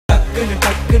டக்குன்னு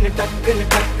டக்குன்னு டக்குன்னு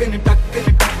டக்குன்னு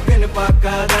டக்குன்னு டக்குன்னு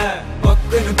பார்க்காத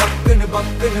பக்குன்னு பக்குன்னு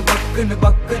பக்குன்னு பக்குன்னு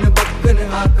பக்குன்னு பக்குன்னு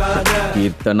ஆக்காத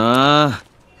கீர்த்தனா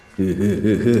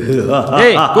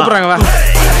கூப்பிடுறாங்க வா.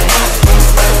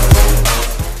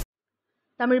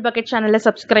 தமிழ் பக்கெட் சேனலை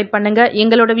சப்ஸ்கிரைப் பண்ணுங்க.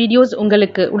 எங்களோட வீடியோஸ்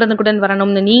உங்களுக்கு உடனுக்குடன்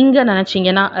வரணும்னு நீங்க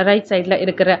நினைச்சீங்கன்னா ரைட் சைட்ல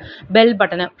இருக்கிற பெல்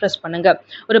பட்டனை பிரஸ் பண்ணுங்க.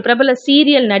 ஒரு பிரபல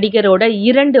சீரியல் நடிகரோட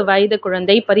 2 வயது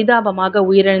குழந்தை பரிதாபமாக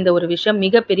உயிரிழந்த ஒரு விஷயம்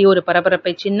மிகப்பெரிய ஒரு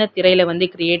பரபரப்பை சின்ன திரையில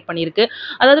கிரியேட் பண்ணியிருக்கு.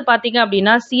 அதாவது பாத்தீங்க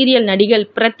அப்படின்னா சீரியல் நடிகர்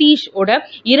பிரதீஷோட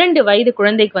 2 வயது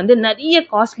குழந்தைக்கு நிறைய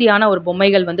காஸ்ட்லியான ஒரு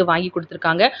பொம்மைகள் வாங்கி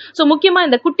கொடுத்திருக்காங்க. ஸோ முக்கியமா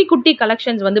இந்த குட்டி குட்டி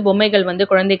கலெக்ஷன்ஸ் பொம்மைகள்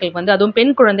குழந்தைகளுக்கு அதுவும்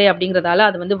பெண் குழந்தை அப்படிங்கறதால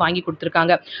அது வாங்கி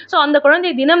கொடுத்திருக்காங்க. ஸோ அந்த குழந்தை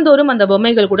தினம்தோறும் அந்த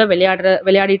பொம்மைகள் கூட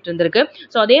விளையாடிட்டு இருந்திருக்கு.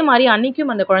 ஸோ அதே மாதிரி அன்னைக்கும்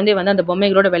அந்த குழந்தை அந்த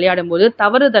பொம்மைகளோட விளையாடும் போது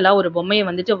தவறுதலா ஒரு பொம்மையை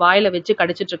வாயில வச்சு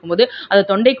கடிச்சிட்டு இருக்கும்போது அது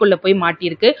தொண்டைக்குள்ள போய்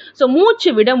மாட்டியிருக்கு. ஸோ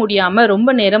மூச்சு விட முடியாம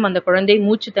ரொம்ப நேரம் அந்த குழந்தை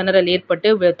மூச்சு திணறல்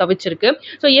ஏற்பட்டு தவிச்சிருக்கு.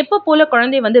 ஸோ எப்ப போல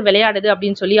குழந்தை விளையாடுது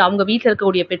அப்படின்னு சொல்லி அவங்க வீட்டில்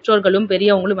இருக்கக்கூடிய பெற்றோர்களும்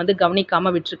பெரியவங்களும்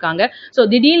கவனிக்காம விட்டுருக்காங்க. ஸோ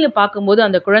திடீர்னு பார்க்கும்போது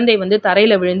அந்த குழந்தை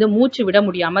தரையில விழுந்து மூச்சு விட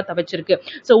முடியாம தவிச்சிருக்கு.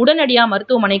 ஸோ உடனடியா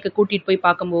மருத்துவமனைக்கு கூட்டிட்டு போய்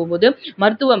பார்க்கும்போது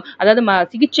மருத்துவம் அதாவது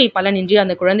சிகிச்சை பலனின்றி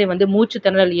அந்த குழந்தை மூச்சு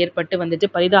திணறல் ஏற்பட்டு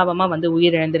பரிதாபமா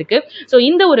உயிரிழந்திருக்கு. சோ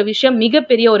இந்த ஒரு விஷயம்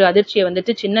மிகப்பெரிய ஒரு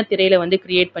அதிர்ச்சியை சின்ன திரையில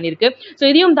கிரியேட் பண்ணிருக்கு. சோ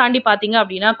இதையும் தாண்டி பாத்தீங்க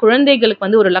அப்படின்னா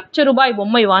குழந்தைகளுக்கு ஒரு ₹1,00,000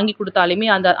 பொம்மை வாங்கி கொடுத்தாலுமே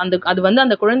அது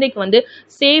அந்த குழந்தைக்கு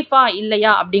சேஃபா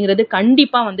இல்லையா அப்படிங்கிறது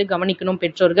கண்டிப்பா கவனிக்கணும்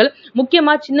பெற்றோர்கள்.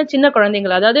 முக்கியமா சின்ன சின்ன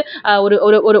குழந்தைகள் அதாவது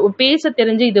ஒரு பேச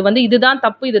தெரிஞ்சு இதுதான்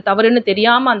தப்பு இது தவறுன்னு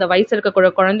தெரியாம அந்த வயசு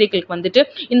இருக்க குழந்தைகளுக்கு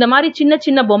இந்த மாதிரி சின்ன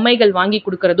சின்ன பொம்மைகள் வாங்கி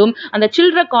கொடுக்கறதும் அந்த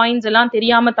சில்ட்ர காயின்ஸ் எல்லாம்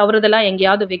தெரியாம தவறுதலா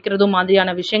எங்கேயாவது வைக்கிறதும் மாதிரியான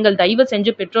விஷயங்கள் தயவு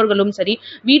செஞ்சு பெற்றோர்களும் சரி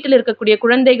வீட்டில் இருக்கக்கூடிய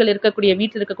குழந்தைகள்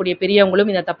வீட்டில் இருக்கக்கூடிய பெரியவங்களும்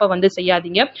இந்த தப்பை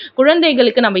செய்யாதீங்க.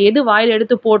 குழந்தைகளுக்கு நம்ம எது வாயில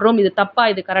எடுத்து போடுறோம் இது தப்பா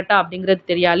இது கரெக்டா அப்படிங்கிறது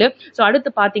தெரியாது. ஸோ அடுத்து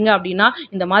பாத்தீங்க அப்படின்னா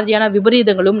இந்த மாதிரியான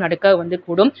விபரீதங்களும் நடக்க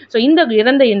கூடும். ஸோ இந்த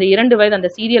 2 வயது அந்த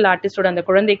சீரியல் ஆர்டிஸ்டோட அந்த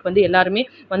குழந்தைக்கு எல்லாருமே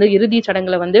இறுதி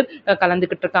சடங்குல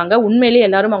கலந்துகிட்டு இருக்காங்க. உண்மையிலேயே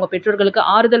எல்லாரும் அவங்க பெற்றோர்களுக்கு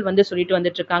ஆறுதல் சொல்லிட்டு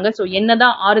வந்துட்டு இருக்காங்க. ஸோ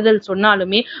என்னதான் ஆறுதல்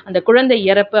சொன்னாலுமே அந்த குழந்தை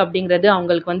இறப்பு அப்படிங்கிறது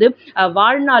அவங்களுக்கு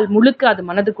வாழ்நாள் முழுக்க அது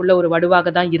மனதுக்குள்ள ஒரு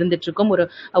வடுவாக தான் இருந்துட்டு இருக்கும். ஒரு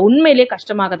உண்மையிலே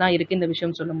கஷ்டமாக தான் இருக்கு இந்த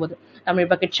விஷயம் சொல்லும்போது. தமிழ்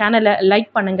பக்கெட் சேனலை லைக்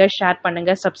பண்ணுங்க, ஷேர்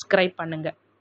பண்ணுங்க, சப்ஸ்கிரைப் பண்ணுங்க.